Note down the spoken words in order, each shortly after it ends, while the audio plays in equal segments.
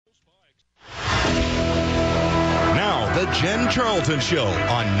The Jen Charlton Show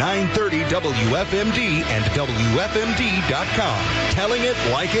on 930 WFMD and WFMD.com. Telling it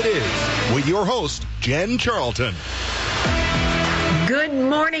like it is with your host, Jen Charlton. Good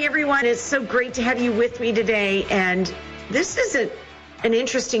morning, everyone. It's so great to have you with me today. And this is an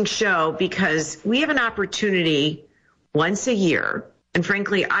interesting show because we have an opportunity once a year. And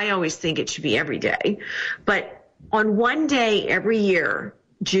frankly, I always think it should be every day. But on one day every year,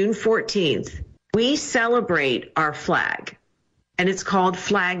 June 14th, we celebrate our flag. And it's called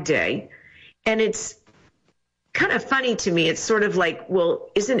Flag Day. And it's kind of funny to me. It's sort of like, well,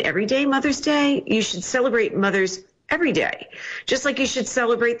 isn't every day Mother's Day? You should celebrate mothers every day, just like you should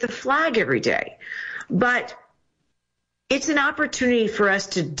celebrate the flag every day. But it's an opportunity for us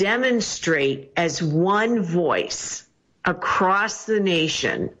to demonstrate as one voice across the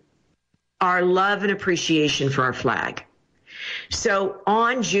nation our love and appreciation for our flag. So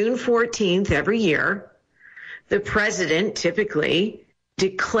on June 14th every year, the president typically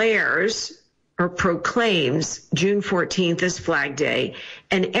declares or proclaims June 14th as Flag Day,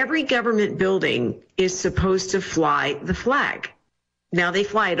 and every government building is supposed to fly the flag. Now, they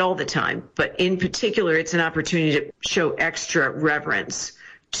fly it all the time, but in particular, it's an opportunity to show extra reverence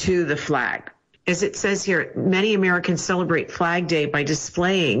to the flag. As it says here, many Americans celebrate Flag Day by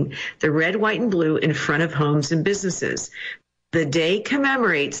displaying the red, white, and blue in front of homes and businesses. The day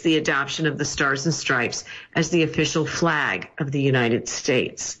commemorates the adoption of the Stars and Stripes as the official flag of the United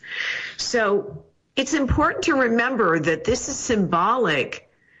States. So it's important to remember that this is symbolic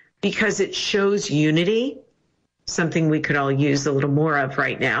because it shows unity, something we could all use a little more of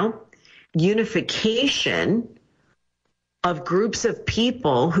right now, unification of groups of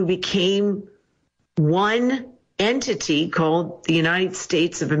people who became one entity called the United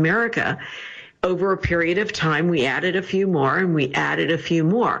States of America. Over a period of time, we added a few more and we added a few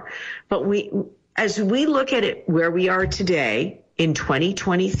more. But as we look at it where we are today in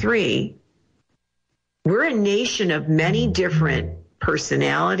 2023, we're a nation of many different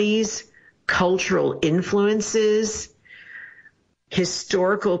personalities, cultural influences,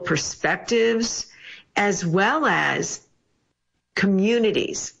 historical perspectives, as well as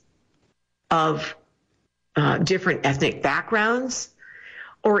communities of different ethnic backgrounds,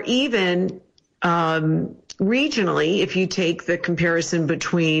 or even regionally, if you take the comparison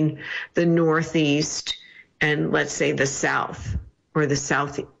between the Northeast and, let's say, the South or the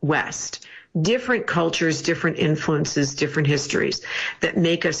Southwest, different cultures, different influences, different histories that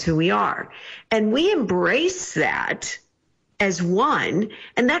make us who we are. And we embrace that as one,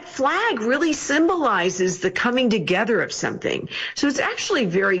 and that flag really symbolizes the coming together of something. So it's actually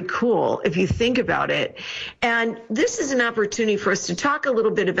very cool if you think about it. And this is an opportunity for us to talk a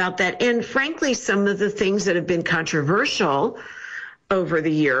little bit about that. And frankly, some of the things that have been controversial over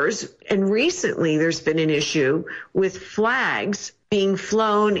the years. And recently there's been an issue with flags being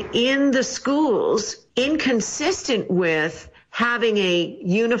flown in the schools, inconsistent with having a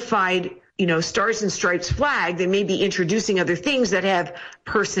unified Stars and Stripes flag. They may be introducing other things that have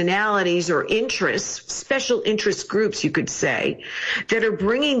personalities or interests, special interest groups, you could say, that are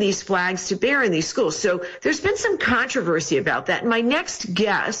bringing these flags to bear in these schools. So there's been some controversy about that. My next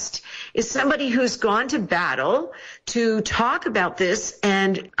guest is somebody who's gone to battle to talk about this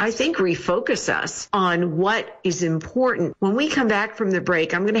and I think refocus us on what is important. When we come back from the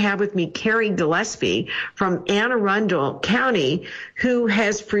break, I'm going to have with me Carrie Gillespie from Anne Arundel County, who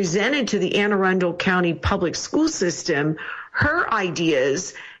has presented to the Anne Arundel County public school system her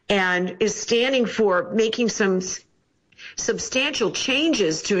ideas and is standing for making some substantial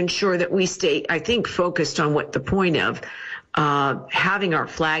changes to ensure that we stay, I think, focused on what the point of having our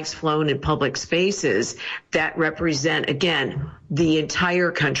flags flown in public spaces that represent, again, the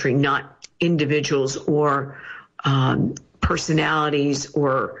entire country, not individuals or personalities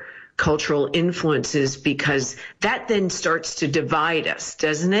or cultural influences, because that then starts to divide us,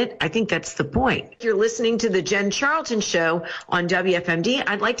 doesn't it? I think that's the point. If you're listening to the Jen Charlton Show on WFMD,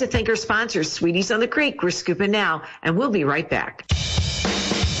 I'd like to thank our sponsors, Sweeties on the Creek. We're scooping now, and we'll be right back.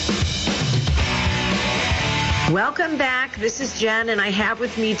 Welcome back. This is Jen, and I have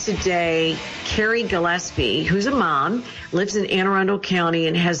with me today Carrie Gillespie, who's a mom, lives in Anne Arundel County,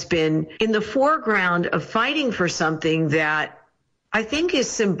 and has been in the foreground of fighting for something that I think is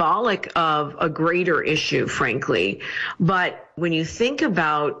symbolic of a greater issue, frankly. But when you think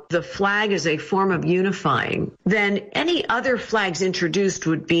about the flag as a form of unifying, then any other flags introduced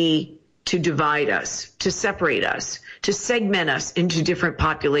would be to divide us, to separate us, to segment us into different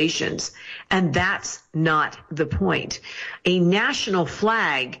populations. And that's not the point. A national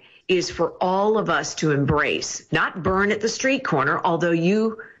flag is for all of us to embrace, not burn at the street corner, although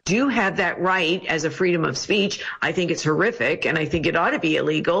you do have that right as a freedom of speech. I think it's horrific and I think it ought to be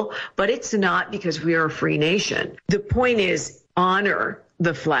illegal, but it's not, because we are a free nation. The point is, honor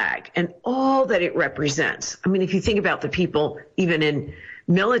the flag and all that it represents. I mean, if you think about the people, even in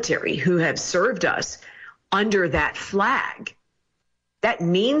military, who have served us under that flag, that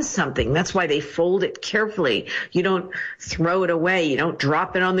means something. That's why they fold it carefully. You don't throw it away. You don't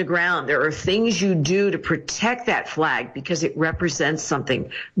drop it on the ground. There are things you do to protect that flag because it represents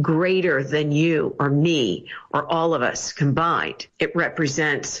something greater than you or me or all of us combined. It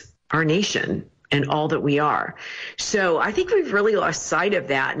represents our nation and all that we are. So I think we've really lost sight of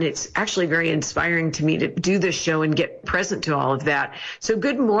that. And it's actually very inspiring to me to do this show and get present to all of that. So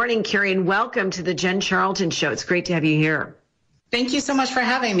good morning, Carrie, and welcome to the Jen Charlton Show. It's great to have you here. Thank you so much for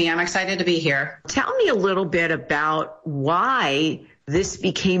having me. I'm excited to be here. Tell me a little bit about why this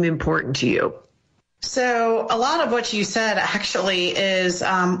became important to you. So a lot of what you said actually is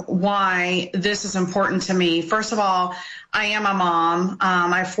why this is important to me. First of all, I am a mom.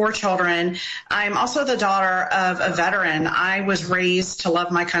 I have 4 children. I'm also the daughter of a veteran. I was raised to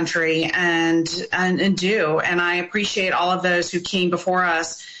love my country and do. And I appreciate all of those who came before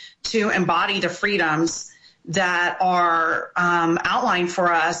us to embody the freedoms that are outlined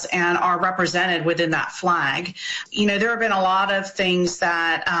for us and are represented within that flag. You know, there have been a lot of things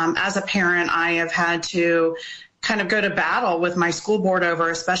that as a parent I have had to kind of go to battle with my school board over,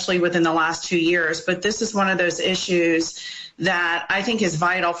 especially within the last 2 years. But this is one of those issues that I think is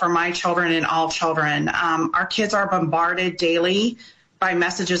vital for my children and all children. Our kids are bombarded daily by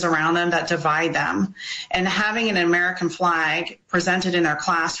messages around them that divide them. And having an American flag presented in their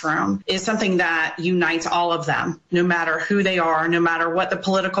classroom is something that unites all of them, no matter who they are, no matter what the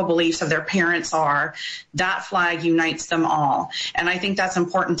political beliefs of their parents are. That flag unites them all. And I think that's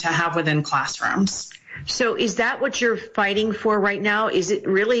important to have within classrooms. So is that what you're fighting for right now? Is it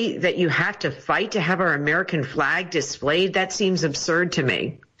really that you have to fight to have our American flag displayed? That seems absurd to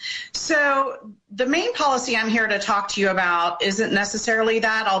me. So the main policy I'm here to talk to you about isn't necessarily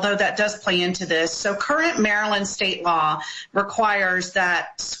that, although that does play into this. So current Maryland state law requires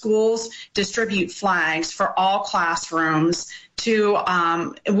that schools distribute flags for all classrooms to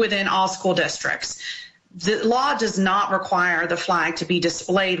within all school districts. The law does not require the flag to be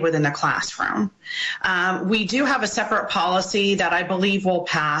displayed within the classroom. We do have a separate policy that I believe will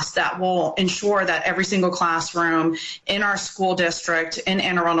pass that will ensure that every single classroom in our school district in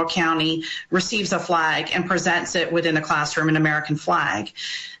Anne Arundel County receives a flag and presents it within the classroom, an American flag.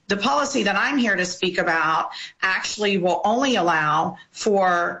 The policy that I'm here to speak about actually will only allow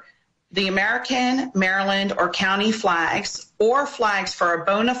for the American, Maryland, or county flags or flags for a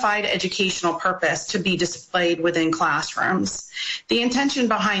bona fide educational purpose to be displayed within classrooms. The intention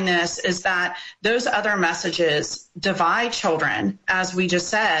behind this is that those other messages divide children, as we just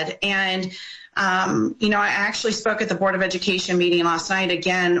said. And, I actually spoke at the Board of Education meeting last night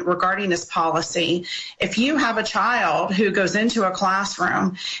again regarding this policy. If you have a child who goes into a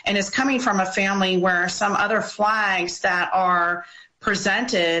classroom and is coming from a family where some other flags that are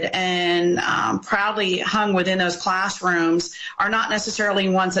presented and proudly hung within those classrooms are not necessarily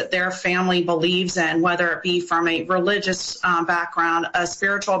ones that their family believes in, whether it be from a religious background, a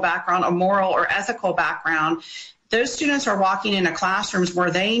spiritual background, a moral or ethical background. Those students are walking into classrooms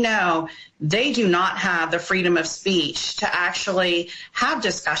where they know they do not have the freedom of speech to actually have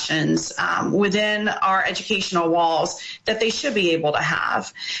discussions within our educational walls that they should be able to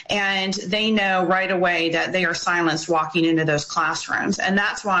have. And they know right away that they are silenced walking into those classrooms. And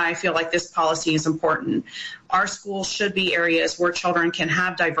that's why I feel like this policy is important. Our schools should be areas where children can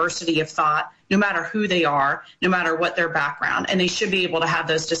have diversity of thought, no matter who they are, no matter what their background. And they should be able to have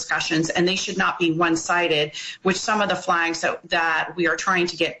those discussions, and they should not be one-sided, which some of the flags that we are trying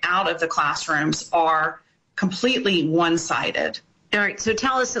to get out of the classrooms are completely one-sided. All right, so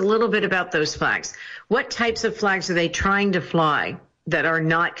tell us a little bit about those flags. What types of flags are they trying to fly that are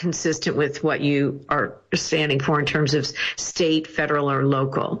not consistent with what you are standing for in terms of state, federal, or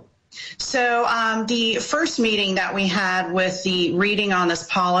local? So the first meeting that we had with the reading on this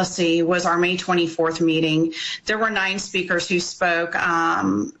policy was our May 24th meeting. There were 9 speakers who spoke.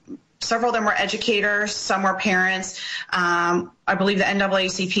 Several of them were educators, some were parents. I believe the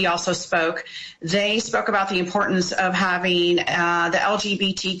NAACP also spoke. They spoke about the importance of having the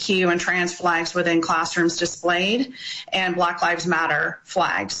LGBTQ and trans flags within classrooms displayed and Black Lives Matter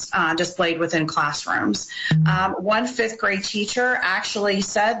flags displayed within classrooms. One 5th grade teacher actually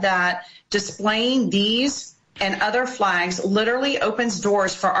said that displaying these and other flags literally opens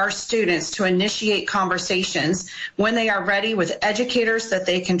doors for our students to initiate conversations when they are ready with educators that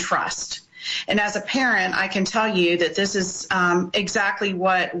they can trust. And as a parent, I can tell you that this is exactly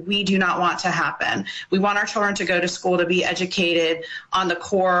what we do not want to happen. We want our children to go to school to be educated on the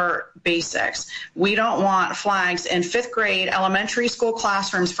core basics. We don't want flags in fifth grade elementary school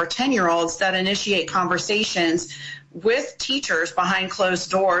classrooms for 10-year-olds that initiate conversations with teachers behind closed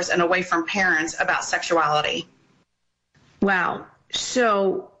doors and away from parents about sexuality. Wow.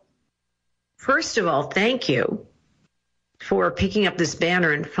 So, first of all, thank you for picking up this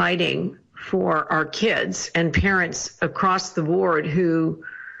banner and fighting for our kids and parents across the board who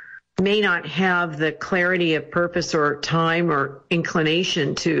may not have the clarity of purpose or time or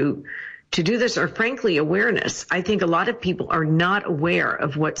inclination to do this, or frankly, awareness. I think a lot of people are not aware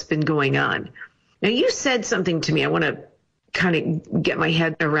of what's been going on. Now, you said something to me. I want to kind of get my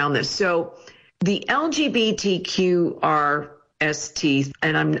head around this. So the LGBTQRST,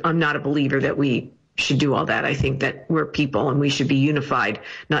 and I'm not a believer that we should do all that. I think that we're people and we should be unified,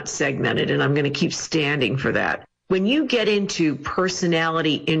 not segmented. And I'm going to keep standing for that. When you get into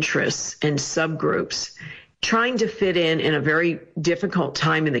personality interests and subgroups, trying to fit in a very difficult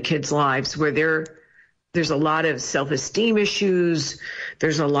time in the kids' lives where there's a lot of self-esteem issues,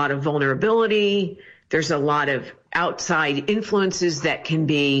 there's a lot of vulnerability, there's a lot of outside influences that can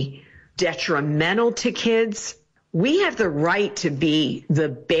be detrimental to kids. We have the right to be the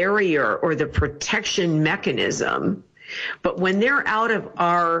barrier or the protection mechanism, but when they're out of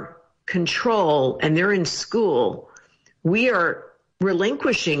our control and they're in school, we are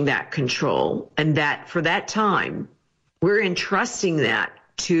relinquishing that control, and that for that time, we're entrusting that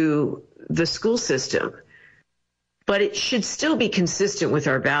to the school system. But it should still be consistent with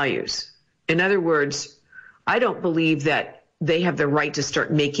our values. In other words, I don't believe that they have the right to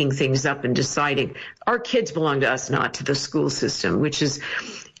start making things up and deciding. Our kids belong to us, not to the school system, which is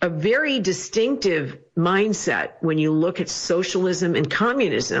a very distinctive mindset when you look at socialism and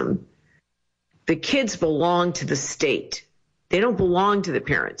communism. The kids belong to the state. They don't belong to the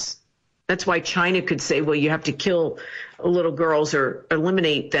parents. That's why China could say, well, you have to kill little girls or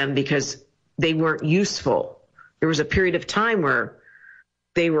eliminate them because they weren't useful. There was a period of time where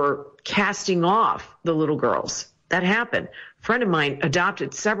they were casting off the little girls. That happened. A friend of mine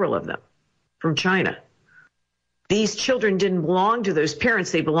adopted several of them from China. These children didn't belong to those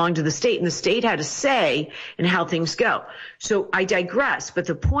parents. They belonged to the state, and the state had a say in how things go. So I digress, but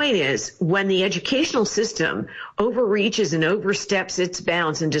the point is when the educational system overreaches and oversteps its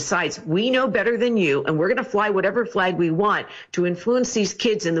bounds and decides we know better than you and we're going to fly whatever flag we want to influence these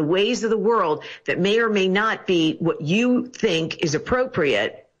kids in the ways of the world that may or may not be what you think is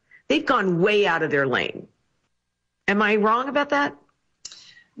appropriate, they've gone way out of their lane. Am I wrong about that?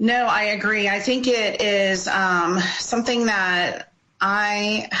 No, I agree. I think it is something that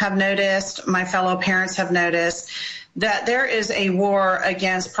I have noticed, my fellow parents have noticed, that there is a war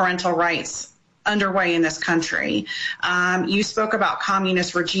against parental rights underway in this country. You spoke about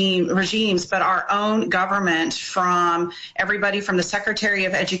communist regimes, but our own government, from everybody from the Secretary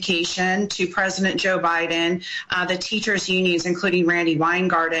of Education to President Joe Biden, the teachers unions, including Randy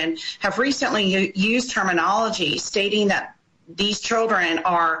Weingarten, have recently used terminology stating that these children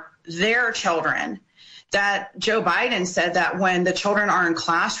are their children, that Joe Biden said that when the children are in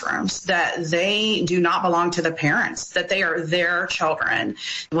classrooms, that they do not belong to the parents, that they are their children.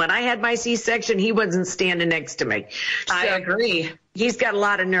 When I had my C-section, he wasn't standing next to me. So I agree. He's got a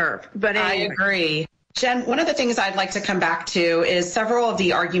lot of nerve. But anyway. I agree. Jen, one of the things I'd like to come back to is several of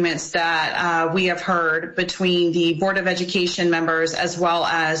the arguments that we have heard between the Board of Education members as well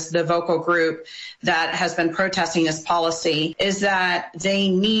as the vocal group that has been protesting this policy, is that they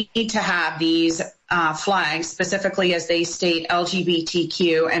need to have these flags, specifically as they state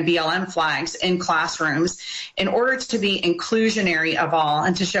LGBTQ and BLM flags in classrooms in order to be inclusionary of all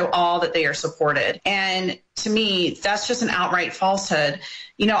and to show all that they are supported. And to me, that's just an outright falsehood.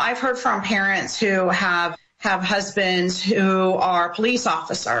 You know, I've heard from parents who have husbands who are police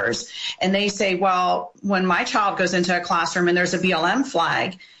officers, and they say, well, when my child goes into a classroom and there's a BLM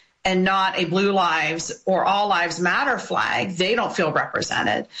flag and not a Blue Lives or All Lives Matter flag, they don't feel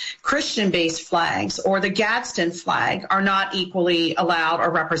represented. Christian-based flags or the Gadsden flag are not equally allowed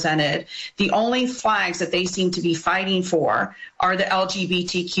or represented. The only flags that they seem to be fighting for are the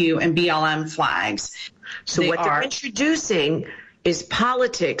LGBTQ and BLM flags. So what they're introducing is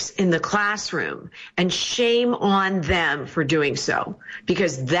politics in the classroom, and shame on them for doing so,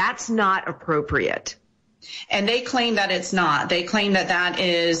 because that's not appropriate. And they claim that it's not. They claim that that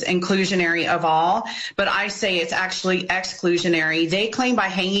is inclusionary of all, but I say it's actually exclusionary. They claim by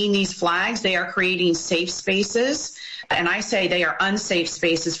hanging these flags, they are creating safe spaces And I say they are unsafe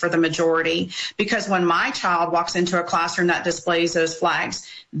spaces for the majority, because when my child walks into a classroom that displays those flags,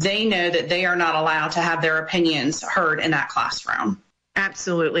 they know that they are not allowed to have their opinions heard in that classroom.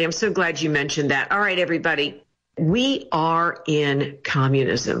 Absolutely. I'm so glad you mentioned that. All right, everybody. We are in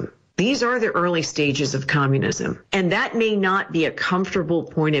communism. These are the early stages of communism. And that may not be a comfortable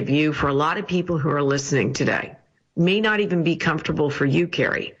point of view for a lot of people who are listening today. May not even be comfortable for you,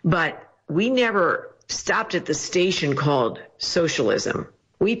 Carrie. But we never stopped at the station called socialism.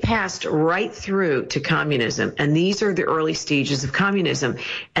 We passed right through to communism, and these are the early stages of communism.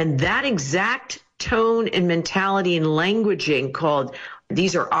 And that exact tone and mentality and languaging called,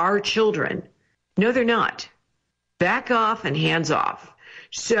 these are our children. No, they're not. Back off and hands off.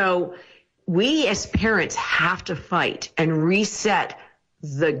 So we as parents have to fight and reset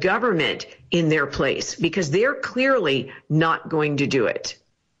the government in their place, because they're clearly not going to do it.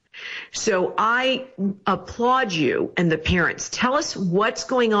 So I applaud you and the parents. Tell us what's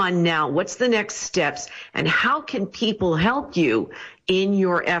going on now. What's the next steps, and how can people help you in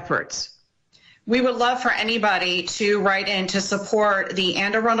your efforts? We would love for anybody to write in to support the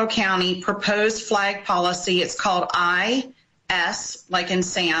Anne Arundel County proposed flag policy. It's called IS, like in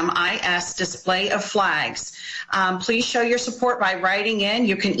Sam, IS, display of flags. Please show your support by writing in.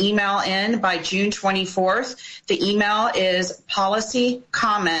 You can email in by June 24th. The email is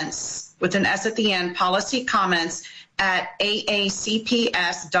policycomments, with an S at the end, policycomments at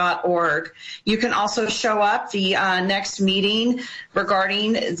aacps.org. You can also show up. The next meeting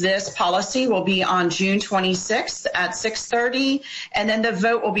regarding this policy will be on June 26th at 6:30, and then the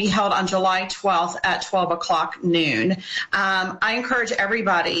vote will be held on July 12th at 12 o'clock noon. I encourage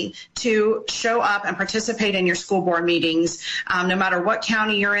everybody to show up and participate in your school board meetings, no matter what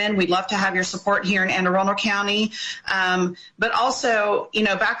county you're in. We'd love to have your support here in Anne Arundel County. But also,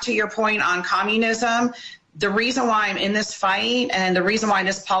 back to your point on communism, the reason why I'm in this fight and the reason why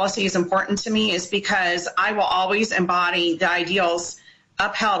this policy is important to me is because I will always embody the ideals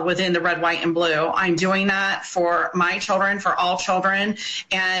upheld within the red, white, and blue. I'm doing that for my children, for all children,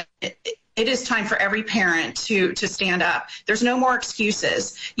 and it is time for every parent to stand up. There's no more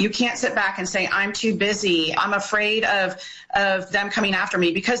excuses. You can't sit back and say, I'm too busy. I'm afraid of them coming after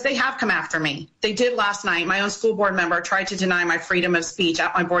me, because they have come after me. They did last night. My own school board member tried to deny my freedom of speech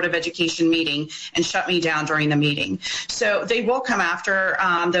at my Board of Education meeting and shut me down during the meeting. So they will come after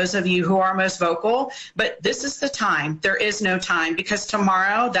those of you who are most vocal, but this is the time. There is no time, because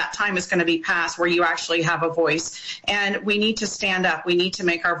tomorrow that time is going to be past where you actually have a voice, and we need to stand up. We need to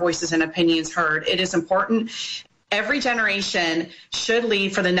make our voices and opinions heard. It is important. Every generation should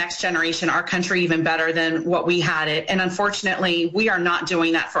leave for the next generation our country even better than what we had it. And unfortunately, we are not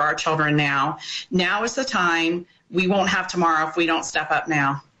doing that for our children now. Now is the time. We won't have tomorrow if we don't step up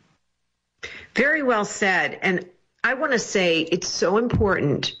now. Very well said. And I want to say it's so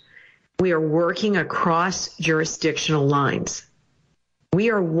important. We are working across jurisdictional lines. We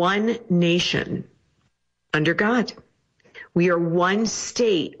are one nation under God. We are one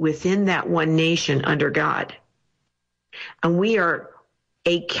state within that one nation under God. And we are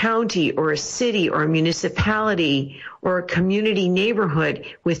a county or a city or a municipality or a community neighborhood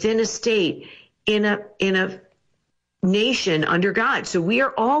within a state in a nation under God. So we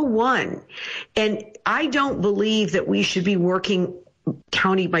are all one. And I don't believe that we should be working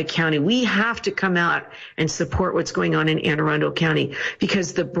county by county. We have to come out and support what's going on in Anne Arundel County,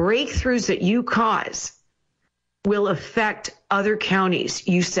 because the breakthroughs that you cause will affect other counties.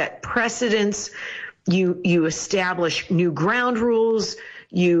 You set precedents. You establish new ground rules.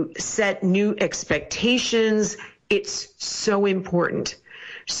 You set new expectations. It's so important.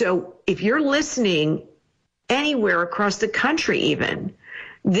 So if you're listening anywhere across the country even,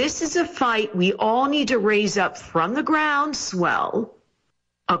 this is a fight we all need to raise up from the groundswell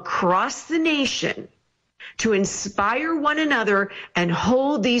across the nation to inspire one another and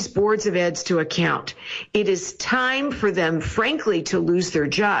hold these boards of eds to account. It is time for them, frankly, to lose their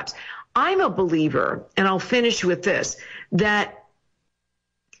jobs. I'm a believer, and I'll finish with this, that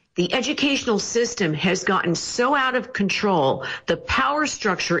the educational system has gotten so out of control, the power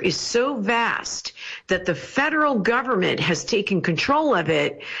structure is so vast that the federal government has taken control of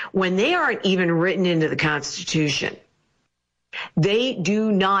it when they aren't even written into the Constitution. They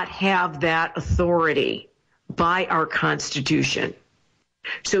do not have that authority by our Constitution.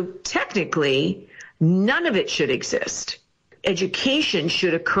 So technically, none of it should exist. Education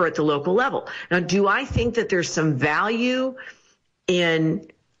should occur at the local level. Now, do I think that there's some value in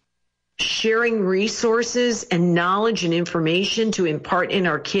sharing resources and knowledge and information to impart in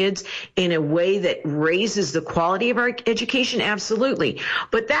our kids in a way that raises the quality of our education? Absolutely.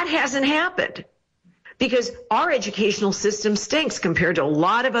 But that hasn't happened. because our educational system stinks compared to a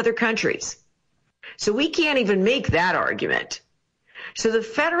lot of other countries. So we can't even make that argument. So the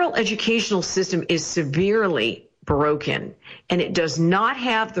federal educational system is severely broken, and it does not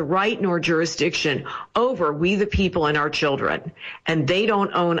have the right nor jurisdiction over we the people and our children. And they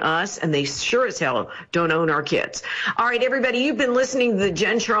don't own us, and they sure as hell don't own our kids. All right, everybody, you've been listening to the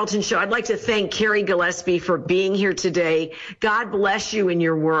Jen Charlton Show. I'd like to thank Carrie Gillespie for being here today. God bless you in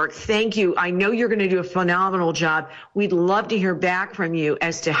your work. Thank you. I know you're going to do a phenomenal job. We'd love to hear back from you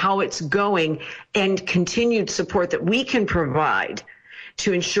as to how it's going and continued support that we can provide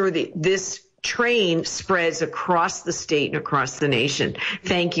to ensure that this train spreads across the state and across the nation.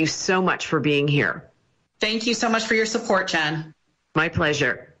 Thank you so much for being here. Thank you so much for your support, Jen. My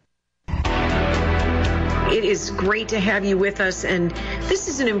pleasure. It is great to have you with us, and this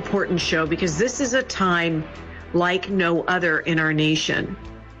is an important show because this is a time like no other in our nation.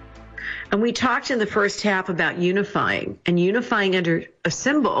 And we talked in the first half about unifying under a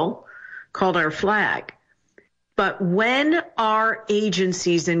symbol called our flag. But when our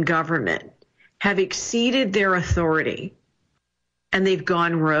agencies in government have exceeded their authority and they've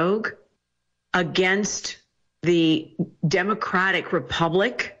gone rogue against the democratic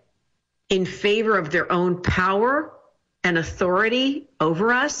republic in favor of their own power and authority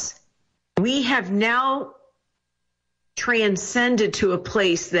over us, we have now transcended to a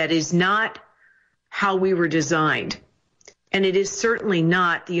place that is not how we were designed. And it is certainly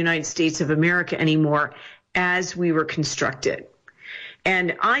not the United States of America anymore as we were constructed.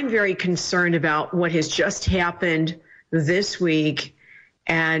 And I'm very concerned about what has just happened this week.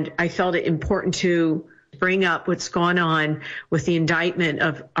 And I felt it important to bring up what's gone on with the indictment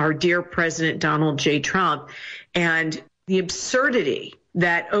of our dear President Donald J. Trump and the absurdity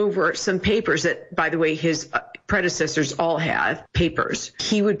that over some papers that, by the way, his predecessors all have papers,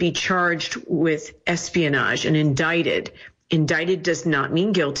 he would be charged with espionage and indicted. Indicted does not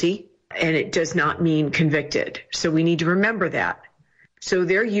mean guilty, and it does not mean convicted. So we need to remember that. So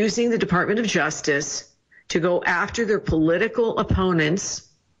they're using the Department of Justice to go after their political opponents,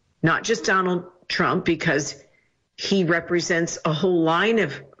 not just Donald Trump, because he represents a whole line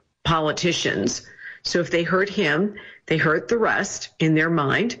of politicians. So if they hurt him, they hurt the rest in their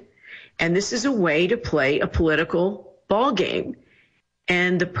mind. And this is a way to play a political ball game.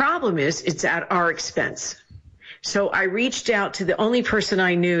 And the problem is it's at our expense. So I reached out to the only person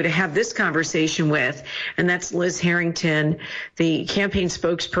I knew to have this conversation with, and that's Liz Harrington, the campaign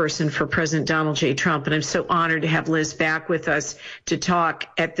spokesperson for President Donald J. Trump. And I'm so honored to have Liz back with us to talk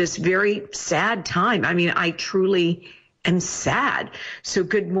at this very sad time. I mean, I truly am sad. So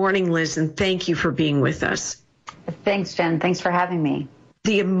good morning, Liz, and thank you for being with us. Thanks, Jen. Thanks for having me.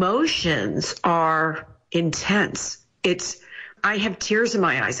 The emotions are intense. I have tears in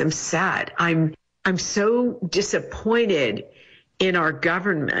my eyes. I'm sad. I'm so disappointed in our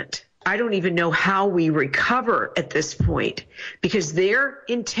government. I don't even know how we recover at this point because their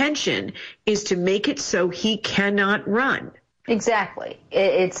intention is to make it so he cannot run. Exactly.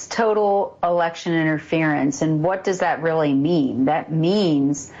 It's total election interference. And what does that really mean? That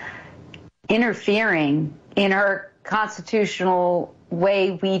means interfering in our constitutional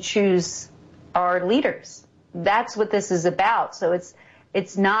way we choose our leaders. That's what this is about. So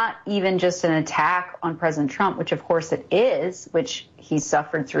it's not even just an attack on President Trump, which of course it is, which he's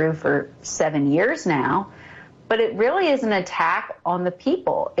suffered through for 7 years now, but it really is an attack on the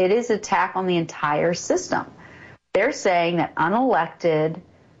people. It is an attack on the entire system. They're saying that unelected,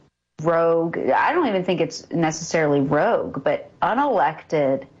 rogue, I don't even think it's necessarily rogue, but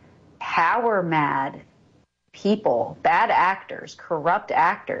unelected, power-mad people, bad actors, corrupt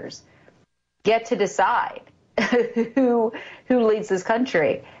actors, get to decide who leads this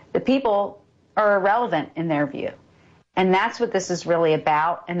country. The people are irrelevant in their view. And that's what this is really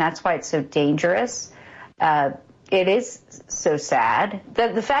about, and that's why it's so dangerous. It is so sad.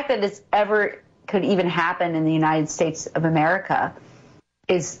 The fact that it's ever could even happen in the United States of America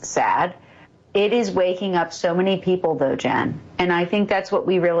is sad. It is waking up so many people, though, Jen. And I think that's what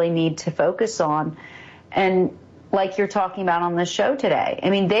we really need to focus on. And like you're talking about on the show today, I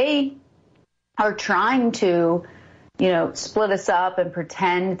mean, they are trying to, split us up and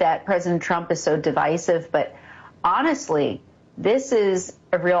pretend that President Trump is so divisive. But honestly, this is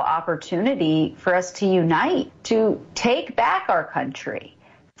a real opportunity for us to unite, to take back our country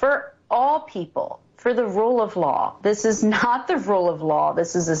for all people, for the rule of law. This is not the rule of law.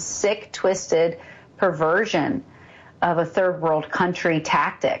 This is a sick, twisted perversion of a third world country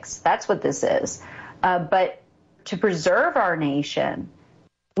tactics. That's what this is. But to preserve our nation,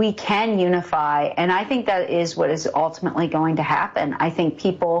 we can unify, and I think that is what is ultimately going to happen. I think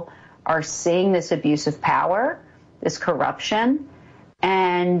people are seeing this abuse of power, this corruption,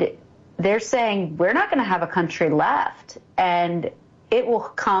 and they're saying, we're not going to have a country left. And it will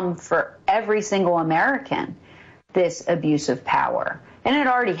come for every single American, this abuse of power. And it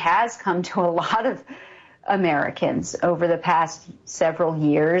already has come to a lot of Americans over the past several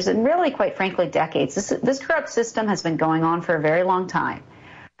years, and really, quite frankly, decades. This corrupt system has been going on for a very long time.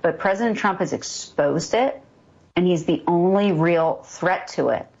 But President Trump has exposed it, and he's the only real threat to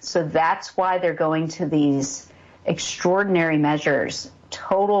it. So that's why they're going to these extraordinary measures,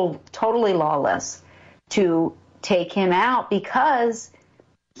 totally lawless, to take him out, because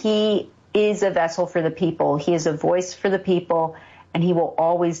he is a vessel for the people. He is a voice for the people, and he will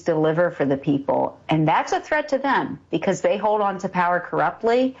always deliver for the people. And that's a threat to them, because they hold on to power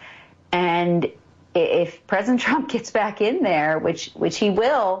corruptly. And if President Trump gets back in there, which he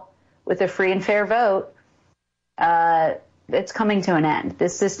will with a free and fair vote, it's coming to an end.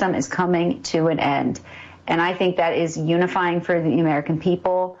 This system is coming to an end. And I think that is unifying for the American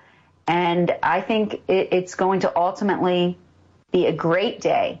people. And I think it's going to ultimately be a great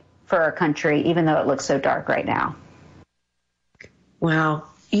day for our country, even though it looks so dark right now. Well,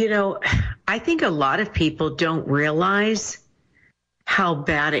 I think a lot of people don't realize how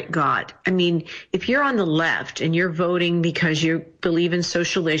bad it got. I mean, if you're on the left and you're voting because you believe in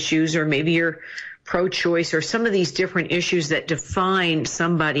social issues, or maybe you're pro-choice, or some of these different issues that define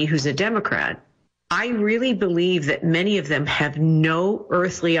somebody who's a Democrat, I really believe that many of them have no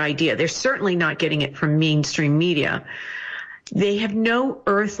earthly idea. They're certainly not getting it from mainstream media. They have no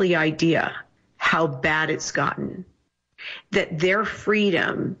earthly idea how bad it's gotten, that their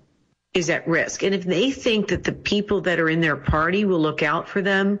freedom is at risk. And if they think that the people that are in their party will look out for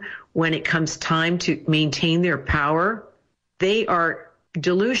them when it comes time to maintain their power, they are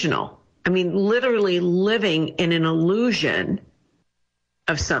delusional. I mean, literally living in an illusion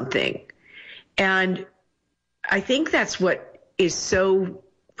of something. And I think that's what is so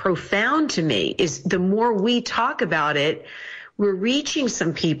profound to me, is the more we talk about it, we're reaching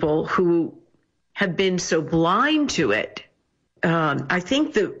some people who have been so blind to it. I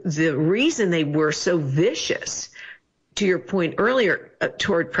think the reason they were so vicious, to your point earlier,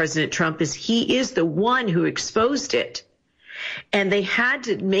 toward President Trump, is he is the one who exposed it. And they had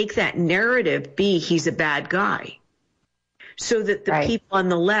to make that narrative be he's a bad guy, so that the people on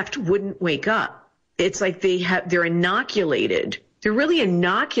the left wouldn't wake up. It's like they're inoculated. They're really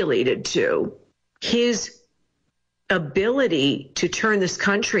inoculated to his ability to turn this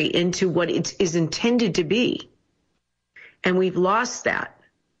country into what it is intended to be. And we've lost that.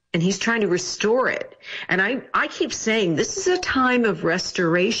 And he's trying to restore it. And I keep saying this is a time of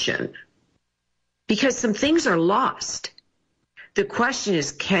restoration, because some things are lost. The question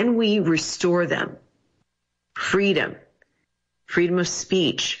is, can we restore them? Freedom of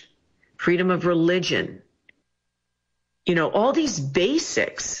speech, freedom of religion, all these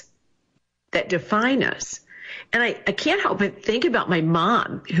basics that define us. And I can't help but think about my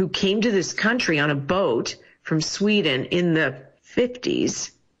mom, who came to this country on a boat from Sweden in the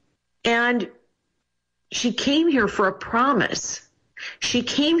 50s. And she came here for a promise. She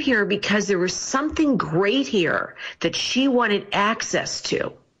came here because there was something great here that she wanted access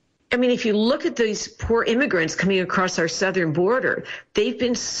to. I mean, if you look at these poor immigrants coming across our southern border, they've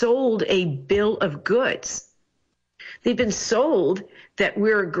been sold a bill of goods. They've been sold that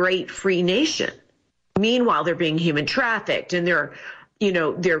we're a great free nation. Meanwhile, they're being human trafficked, and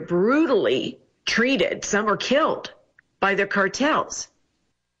they're brutally treated. Some are killed by their cartels.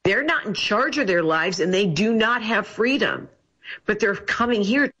 They're not in charge of their lives, and they do not have freedom. But they're coming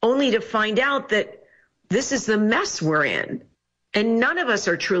here only to find out that this is the mess we're in. And none of us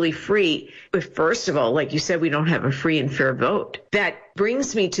are truly free if, first of all, like you said, we don't have a free and fair vote. That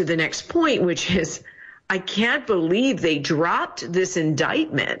brings me to the next point, which is, I can't believe they dropped this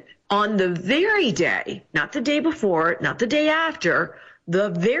indictment on the very day, not the day before, not the day after, the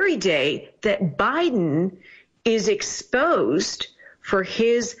very day that Biden is exposed for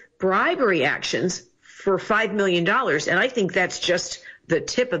his bribery actions for $5 million. And I think that's just the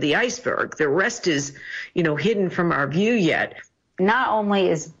tip of the iceberg. The rest is, hidden from our view yet. Not only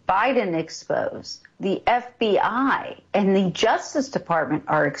is Biden exposed, the FBI and the Justice Department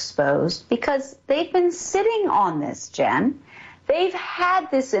are exposed, because they've been sitting on this, Jen. They've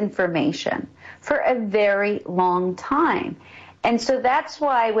had this information for a very long time. And so that's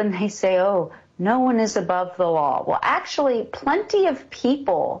why when they say, oh, no one is above the law. Well, actually, plenty of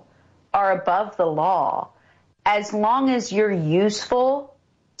people are above the law as long as you're useful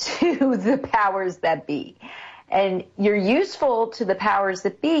to the powers that be. And you're useful to the powers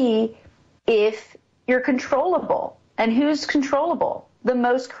that be if you're controllable. And who's controllable? the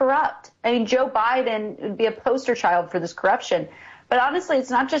most corrupt. I mean, Joe Biden would be a poster child for this corruption. But honestly, it's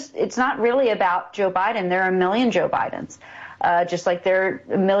not really about Joe Biden. There are a million Joe Bidens, just like there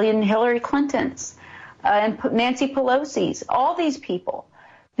are a million Hillary Clintons and Nancy Pelosi's, all these people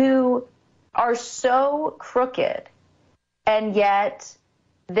who are so crooked, and yet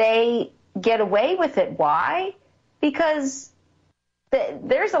they get away with it. Why? Because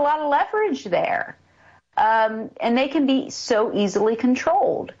there's a lot of leverage there. And they can be so easily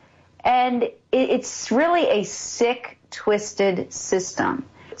controlled. And it's really a sick, twisted system.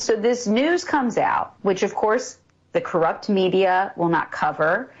 So this news comes out, which of course the corrupt media will not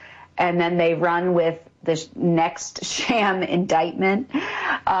cover, and then they run with the next sham indictment.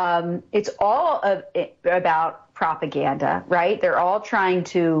 It's all about propaganda, right? They're all trying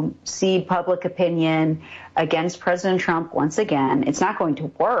to seed public opinion against President Trump once again. It's not going to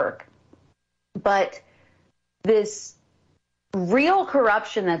work. But this real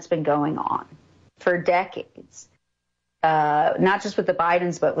corruption that's been going on for decades, not just with the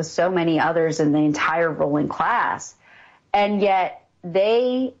Bidens, but with so many others in the entire ruling class, and yet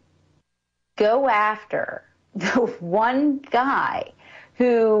they go after the one guy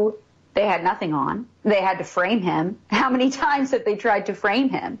who they had nothing on. They had to frame him. How many times have they tried to frame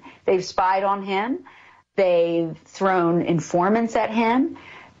him? They've spied on him. They've thrown informants at him.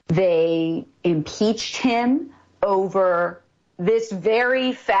 They impeached him over this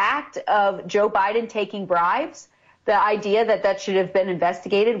very fact of Joe Biden taking bribes. The idea that should have been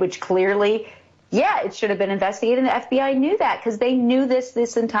investigated, which clearly, it should have been investigated. And the FBI knew that because they knew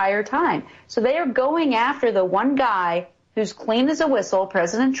this entire time. So they are going after the one guy who's clean as a whistle,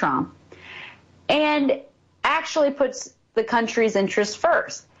 President Trump, and actually puts the country's interests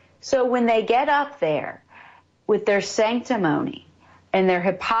first. So when they get up there with their sanctimony and their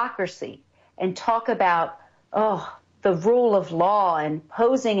hypocrisy and talk about, the rule of law and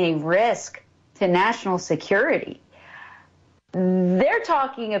posing a risk to national security, they're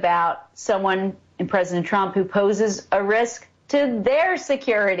talking about someone in President Trump who poses a risk to their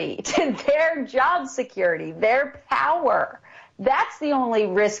security, to their job security, their power. That's the only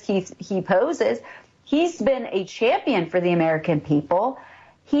risk he poses. He's been a champion for the American people.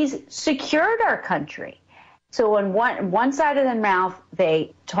 He's secured our country. So on one side of their mouth,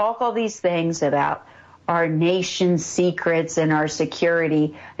 they talk all these things about our nation's secrets and our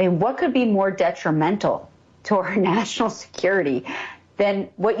security. I mean, what could be more detrimental to our national security than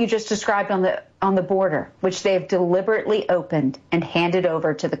what you just described on the border, which they have deliberately opened and handed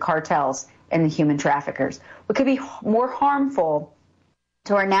over to the cartels and the human traffickers? What could be more harmful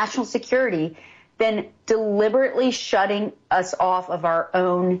to our national security than deliberately shutting us off of our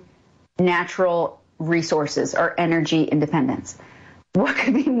own natural resources, our energy independence? What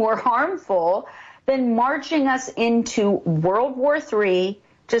could be more harmful than marching us into World War III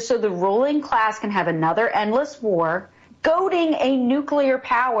just so the ruling class can have another endless war, goading a nuclear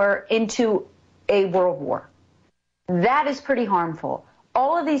power into a world war? That is pretty harmful.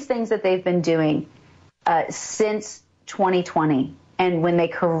 All of these things that they've been doing since 2020, and when they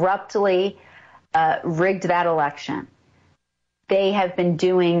corruptly rigged that election, they have been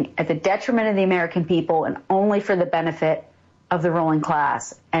doing at the detriment of the American people and only for the benefit of the ruling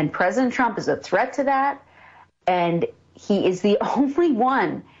class. And President Trump is a threat to that, and he is the only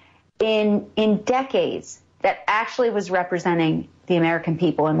one in decades that actually was representing the American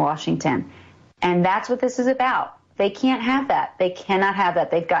people in Washington. And that's what this is about. They can't have that. They cannot have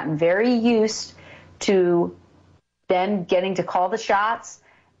that. They've gotten very used to them getting to call the shots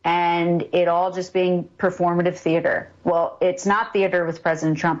and it all just being performative theater. Well, it's not theater with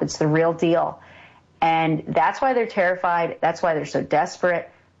President Trump. It's the real deal. And that's why they're terrified. That's why they're so desperate.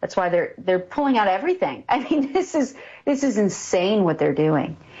 That's why they're pulling out everything. I mean, this is insane what they're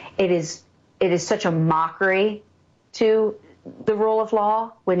doing. It is such a mockery to the rule of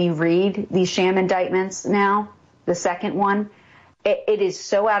law when you read these sham indictments now, the second one. It is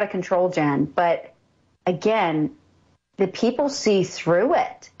so out of control, Jen. But again, the people see through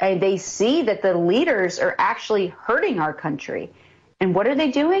it. And they see that the leaders are actually hurting our country. And what are they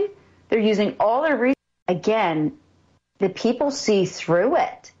doing? They're using all their resources. Again, the people see through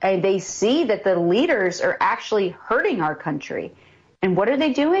it. And they see that the leaders are actually hurting our country. And what are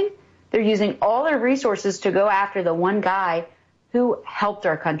they doing? They're using all their resources to go after the one guy who helped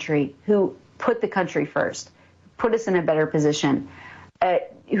our country, who put the country first, put us in a better position,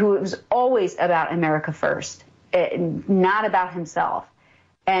 who was always about America first, not about himself.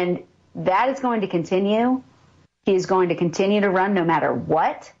 And that is going to continue. He is going to continue to run no matter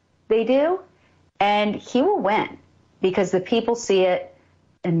what they do. And he will win because the people see it.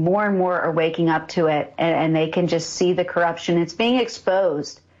 and more are waking up to it, and they can just see the corruption. It's being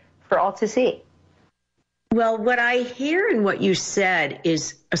exposed for all to see. Well, what I hear in what you said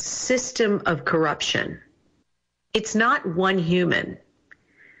is a system of corruption. It's not one human.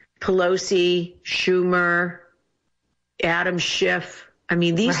 Pelosi, Schumer, Adam Schiff. I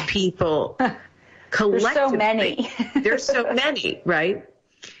mean, these people collectively. There's so many. There's so many, right?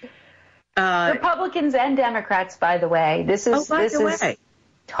 Republicans and Democrats, by the way. This is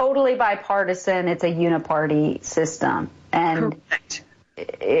totally bipartisan. It's a uniparty system. And correct.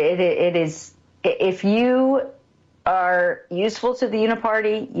 It is, if you are useful to the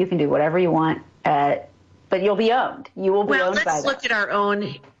uniparty, you can do whatever you want, but you'll be owned. You will be owned by them. Well, let's look at our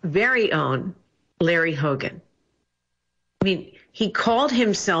own, very own Larry Hogan. I mean, he called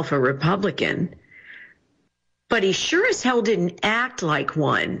himself a Republican, but he sure as hell didn't act like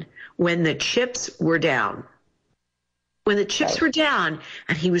one when the chips were down. When the chips were down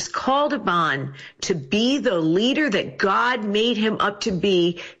and he was called upon to be the leader that God made him up to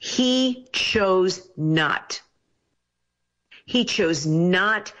be, he chose not. He chose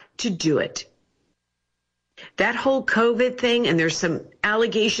not to do it. That whole COVID thing, and there's some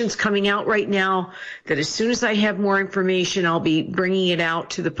allegations coming out right now that as soon as I have more information, I'll be bringing it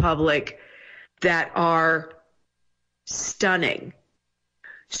out to the public, that are stunning.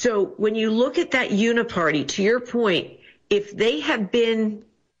 So when you look at that uniparty, to your point, if they have been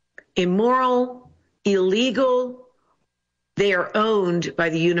immoral, illegal, they are owned by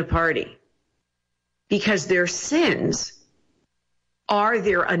the uniparty because their sins are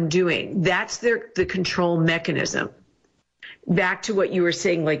their undoing. That's the control mechanism. Back to what you were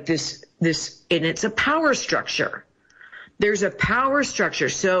saying, like this, and it's a power structure. There's a power structure.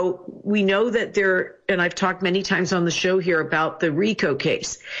 So we know that and I've talked many times on the show here about the RICO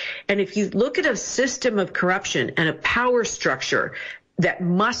case. And if you look at a system of corruption and a power structure that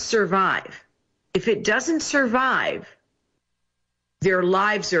must survive, if it doesn't survive, their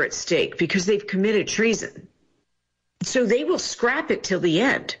lives are at stake because they've committed treason. So they will scrap it till the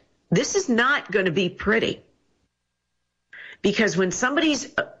end. This is not going to be pretty. Because when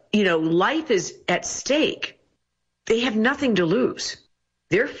somebody's, life is at stake, they have nothing to lose.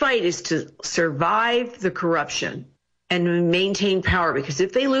 Their fight is to survive the corruption and maintain power, because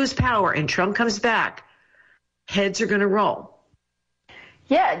if they lose power and Trump comes back, heads are going to roll.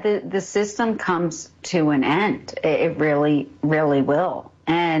 Yeah, the system comes to an end. It really, really will.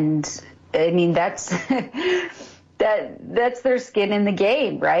 And I mean, that's their skin in the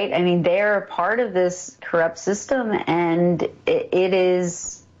game, right? I mean, they're a part of this corrupt system, and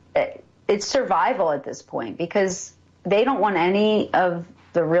it's survival at this point, because they don't want any of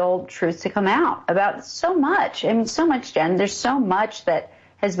the real truth to come out about so much. I mean, so much, Jen. There's so much that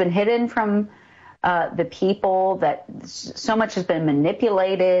has been hidden from the people, that so much has been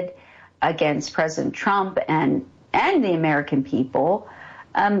manipulated against President Trump and the American people.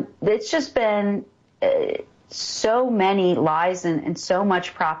 It's just been so many lies and so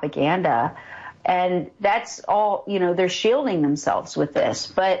much propaganda. And that's all, they're shielding themselves with this.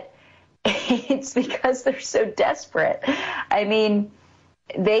 But it's because they're so desperate. I mean,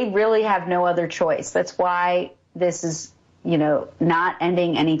 they really have no other choice. That's why this is, not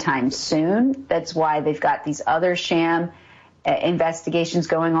ending anytime soon. That's why they've got these other sham investigations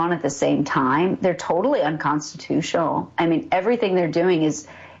going on at the same time. They're totally unconstitutional. I mean, everything they're doing is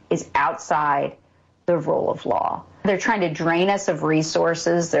outside the rule of law. They're trying to drain us of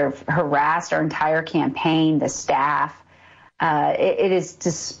resources. They've harassed our entire campaign, the staff. It is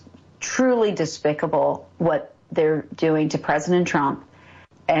just truly despicable what they're doing to President Trump,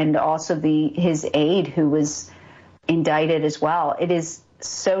 and also his aide, who was indicted as well. It is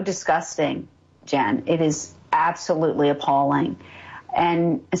so disgusting, Jen. It is absolutely appalling.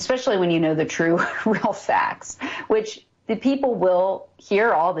 And especially when you know the true, real facts, which the people will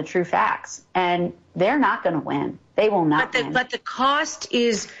hear all the true facts, and they're not going to win. They will not win. But the cost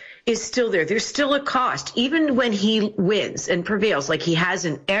is still there. There's still a cost. Even when he wins and prevails, like he has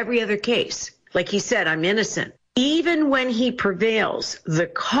in every other case, like he said, I'm innocent. Even when he prevails, the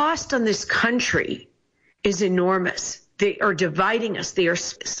cost on this country is enormous. They are dividing us. They are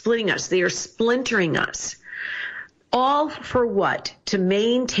splitting us. They are splintering us. All for what? To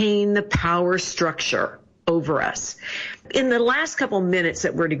maintain the power structure over us. In the last couple minutes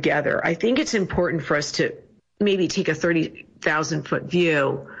that we're together, I think it's important for us to maybe take a 30,000-foot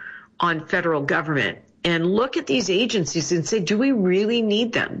view on federal government and look at these agencies and say, do we really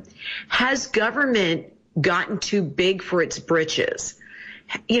need them? Has government gotten too big for its britches?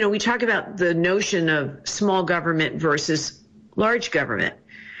 We talk about the notion of small government versus large government.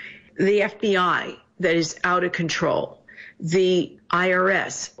 The FBI that is out of control. the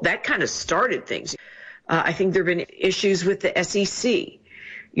IRS. That kind of started things. I think there have been issues with the SEC.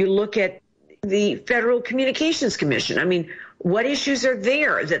 You look at the Federal Communications Commission. I mean, what issues are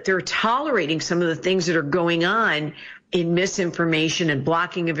there that they're tolerating some of the things that are going on in misinformation and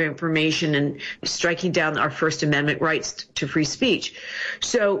blocking of information and striking down our First Amendment rights to free speech?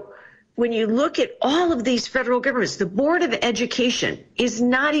 So when you look at all of these federal governments, the Board of Education is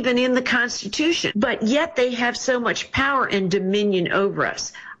not even in the Constitution, but yet they have so much power and dominion over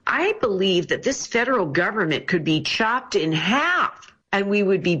us. I believe that this federal government could be chopped in half and we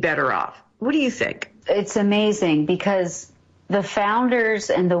would be better off. What do you think? It's amazing because the founders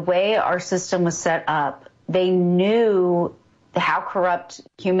and the way our system was set up, they knew how corrupt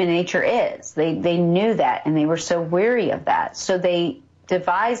human nature is. They knew that, and they were so weary of that. So they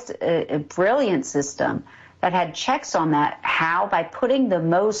devised a brilliant system that had checks on that. How? By putting the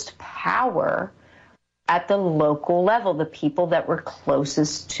most power at the local level, the people that were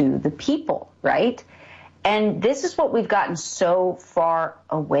closest to the people, right? And this is what we've gotten so far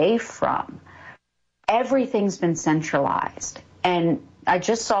away from. Everything's been centralized. And I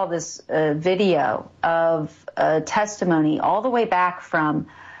just saw this video of a testimony all the way back from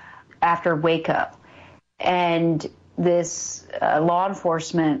after Waco. And this law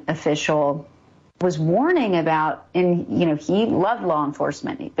enforcement official was warning about, and he loved law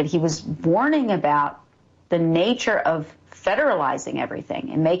enforcement, but he was warning about the nature of federalizing everything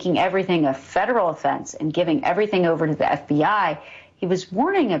and making everything a federal offense and giving everything over to the FBI. He was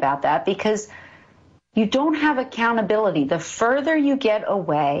warning about that because you don't have accountability. The further you get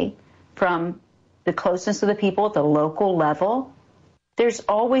away from the closeness of the people at the local level, there's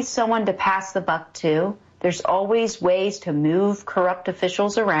always someone to pass the buck to. There's always ways to move corrupt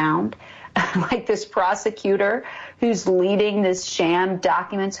officials around, like this prosecutor who's leading this sham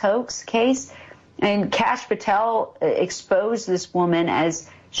documents hoax case. And Kash Patel exposed this woman as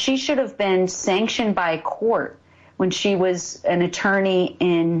she should have been sanctioned by a court when she was an attorney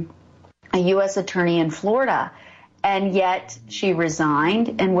a U.S. attorney in Florida. And yet she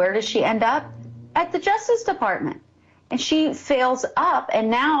resigned. And where does she end up? At the Justice Department. And she fails up. And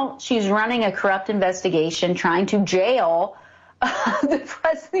now she's running a corrupt investigation, trying to jail the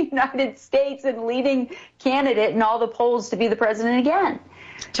President of the United States and leading candidate in all the polls to be the president again.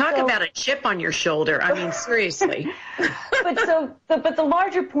 Talk about a chip on your shoulder. I mean, seriously. But the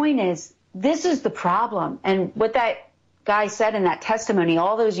larger point is, this is the problem. And what that guy said in that testimony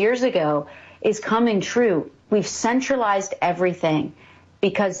all those years ago is coming true. We've centralized everything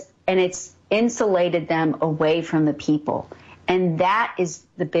and it's insulated them away from the people. And that is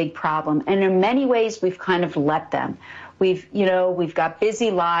the big problem. And in many ways, we've kind of let them. We've got busy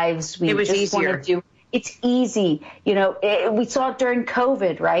lives. It was easier. It's easy. We saw it during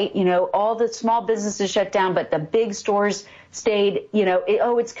COVID, right? All the small businesses shut down, but the big stores stayed,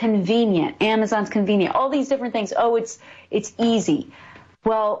 it's convenient. Amazon's convenient. All these different things. It's easy.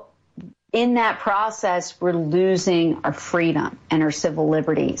 Well, in that process, we're losing our freedom and our civil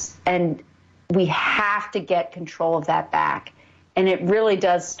liberties. And we have to get control of that back. And it really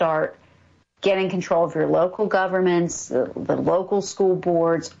does start getting control of your local governments, the local school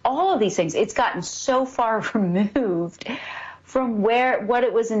boards, all of these things. It's gotten so far removed from what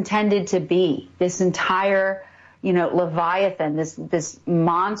it was intended to be. This entire, Leviathan, this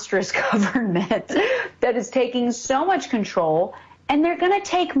monstrous government that is taking so much control, and they're going to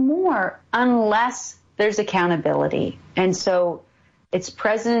take more unless there's accountability. And so it's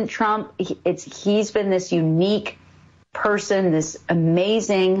President Trump. He's been this unique person, this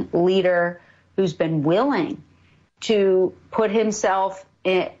amazing leader who's been willing to put himself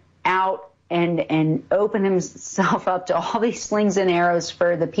out and open himself up to all these slings and arrows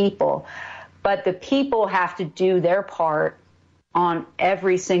for the people. But the people have to do their part on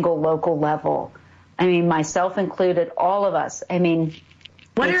every single local level. I mean, myself included, all of us. I mean,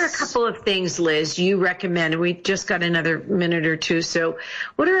 what are a couple of things, Liz, you recommend? We just got another minute or two. So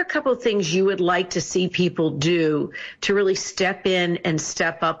what are a couple of things you would like to see people do to really step in and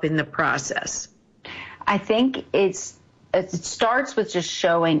step up in the process? I think it starts with just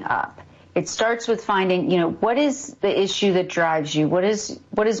showing up. It starts with finding, what is the issue that drives you? What is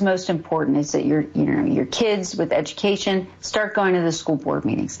most important? Is it your kids with education? Start going to the school board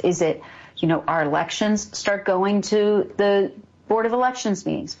meetings. Is it, our elections? Start going to the Board of Elections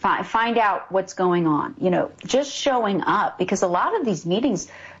meetings. Find out what's going on. Just showing up, because a lot of these meetings,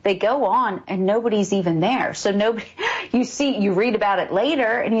 they go on and nobody's even there. So you read about it later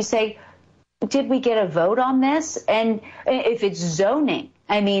and you say, did we get a vote on this? And if it's zoning,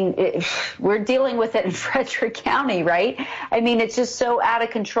 I mean, we're dealing with it in Frederick County, right? I mean, it's just so out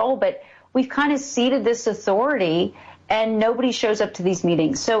of control, but we've kind of ceded this authority and nobody shows up to these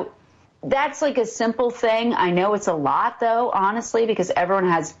meetings. So that's like a simple thing. I know it's a lot, though, honestly, because everyone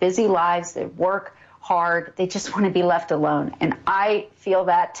has busy lives. They work hard. They just want to be left alone. And I feel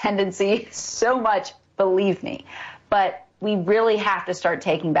that tendency so much, believe me. But we really have to start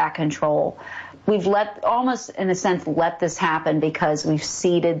taking back control. We've almost in a sense, let this happen because we've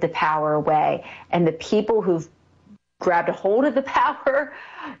ceded the power away. And the people who've grabbed a hold of the power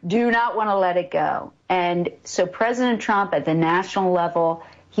do not want to let it go. And so President Trump at the national level,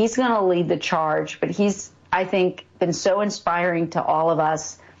 he's going to lead the charge, but he's, I think, been so inspiring to all of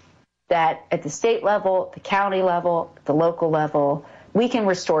us that at the state level, the county level, the local level, we can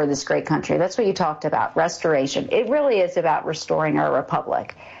restore this great country. That's what you talked about, restoration. It really is about restoring our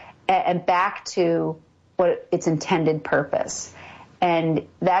republic and back to what its intended purpose. And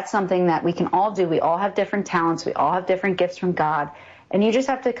that's something that we can all do. We all have different talents. We all have different gifts from God. And you just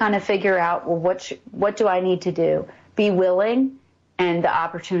have to kind of figure out, well, what do I need to do? Be willing, and the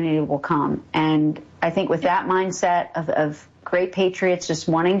opportunity will come. And I think with that mindset of great patriots just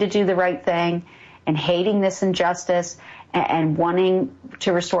wanting to do the right thing and hating this injustice and wanting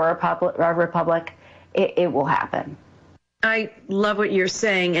to restore our republic, it will happen. I love what you're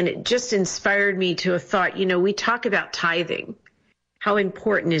saying, and it just inspired me to a thought. You know, we talk about tithing. How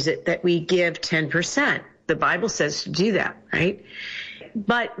important is it that we give 10%? The Bible says to do that, right?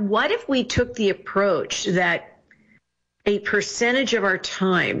 But what if we took the approach that a percentage of our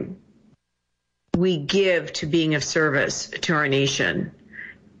time we give to being of service to our nation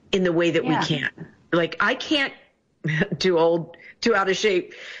in the way that we can? Like, I can't too out of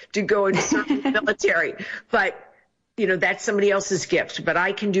shape to go and serve in the military, but you know, that's somebody else's gift. But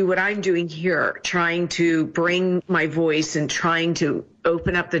I can do what I'm doing here, trying to bring my voice and trying to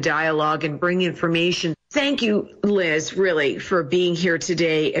open up the dialogue and bring information. Thank you, Liz, really, for being here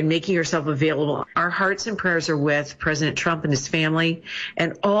today and making yourself available. Our hearts and prayers are with President Trump and his family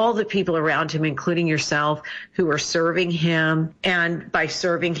and all the people around him, including yourself, who are serving him. And by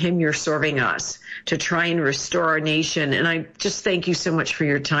serving him, you're serving us to try and restore our nation. And I just thank you so much for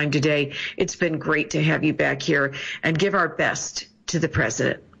your time today. It's been great to have you back here, and give our best to the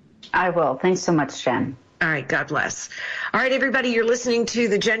president. I will. Thanks so much, Jen. All right. God bless. All right, everybody, you're listening to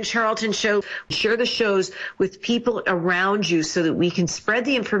the Jen Charlton Show. Share the shows with people around you so that we can spread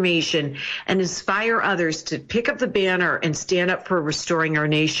the information and inspire others to pick up the banner and stand up for restoring our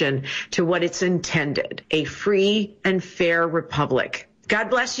nation to what it's intended, a free and fair republic. God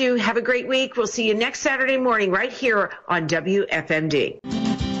bless you. Have a great week. We'll see you next Saturday morning right here on WFMD.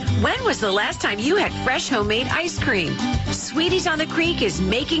 When was the last time you had fresh homemade ice cream? Sweeties on the Creek is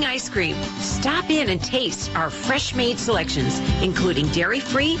making ice cream. Stop in and taste our fresh-made selections, including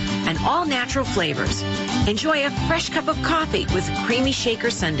dairy-free and all-natural flavors. Enjoy a fresh cup of coffee with creamy shaker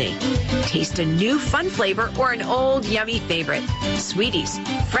sundae. Taste a new fun flavor or an old yummy favorite. Sweeties,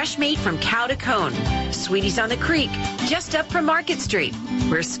 fresh made from cow to cone. Sweeties on the Creek, just up from Market Street.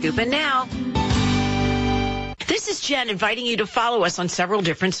 We're scooping now. This is Jen inviting you to follow us on several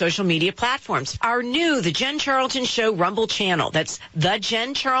different social media platforms. Our new The Jen Charlton Show Rumble channel. That's The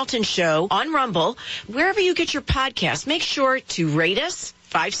Jen Charlton Show on Rumble. Wherever you get your podcast, make sure to rate us,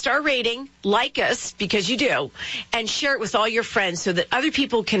 5-star rating, like us, because you do, and share it with all your friends so that other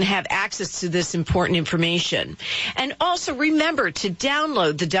people can have access to this important information. And also remember to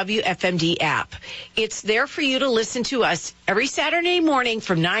download the WFMD app. It's there for you to listen to us every Saturday morning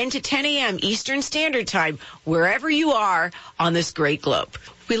from 9 to 10 a.m. Eastern Standard Time, wherever you are on this great globe.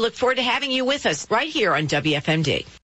 We look forward to having you with us right here on WFMD.